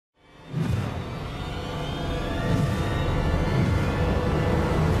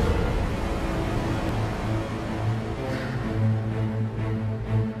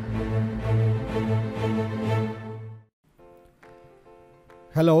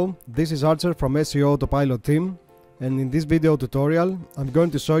Hello, this is Archer from SEO Autopilot team, and in this video tutorial I'm going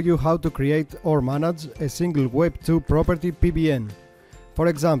to show you how to create or manage a single Web 2 property PBN. For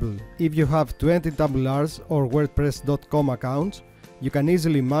example, if you have 20 Tumblrs or WordPress.com accounts, you can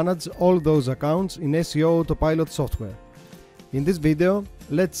easily manage all those accounts in SEO Autopilot software. In this video,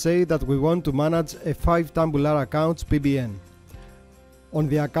 let's say that we want to manage a 5 Tumblr accounts PBN. On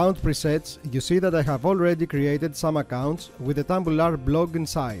the account presets, you see that I have already created some accounts with a Tumblr blog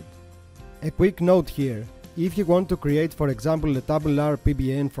inside. A quick note here, if you want to create for example a Tumblr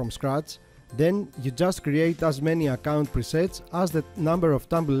PBN from scratch, then you just create as many account presets as the number of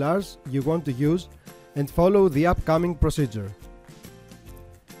Tumblrs you want to use and follow the upcoming procedure.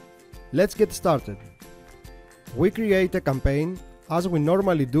 Let's get started. We create a campaign as we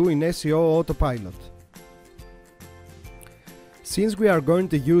normally do in SEO Autopilot. Since we are going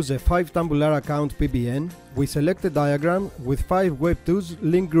to use a 5 Tumblr account PBN, we select a diagram with 5 Web2s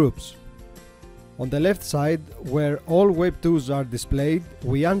link groups. On the left side, where all Web2s are displayed,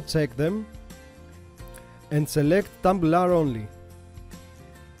 we uncheck them and select Tumblr only.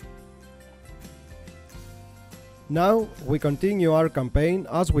 Now we continue our campaign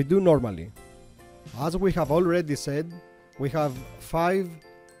as we do normally. As we have already said, we have 5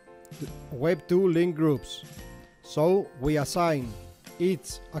 Web2 link groups. So we assign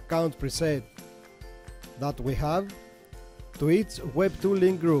each account preset that we have to each Web2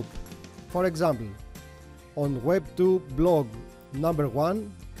 link group. For example, on Web2 blog number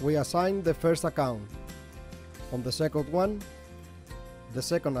 1, we assign the first account. On the second one, the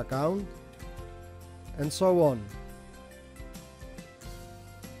second account, and so on.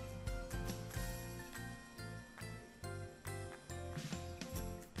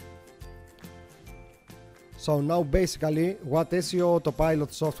 So now basically what SEO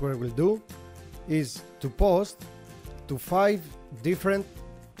Autopilot software will do is to post to 5 different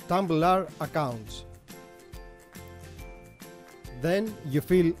Tumblr accounts. Then you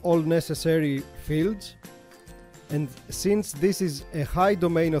fill all necessary fields, and since this is a high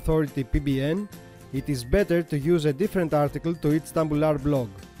domain authority PBN, it is better to use a different article to each Tumblr blog.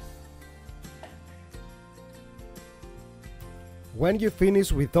 When you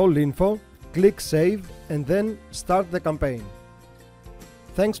finish with all info, click Save and then start the campaign.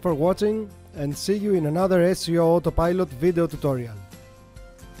 Thanks for watching and see you in another SEO Autopilot video tutorial.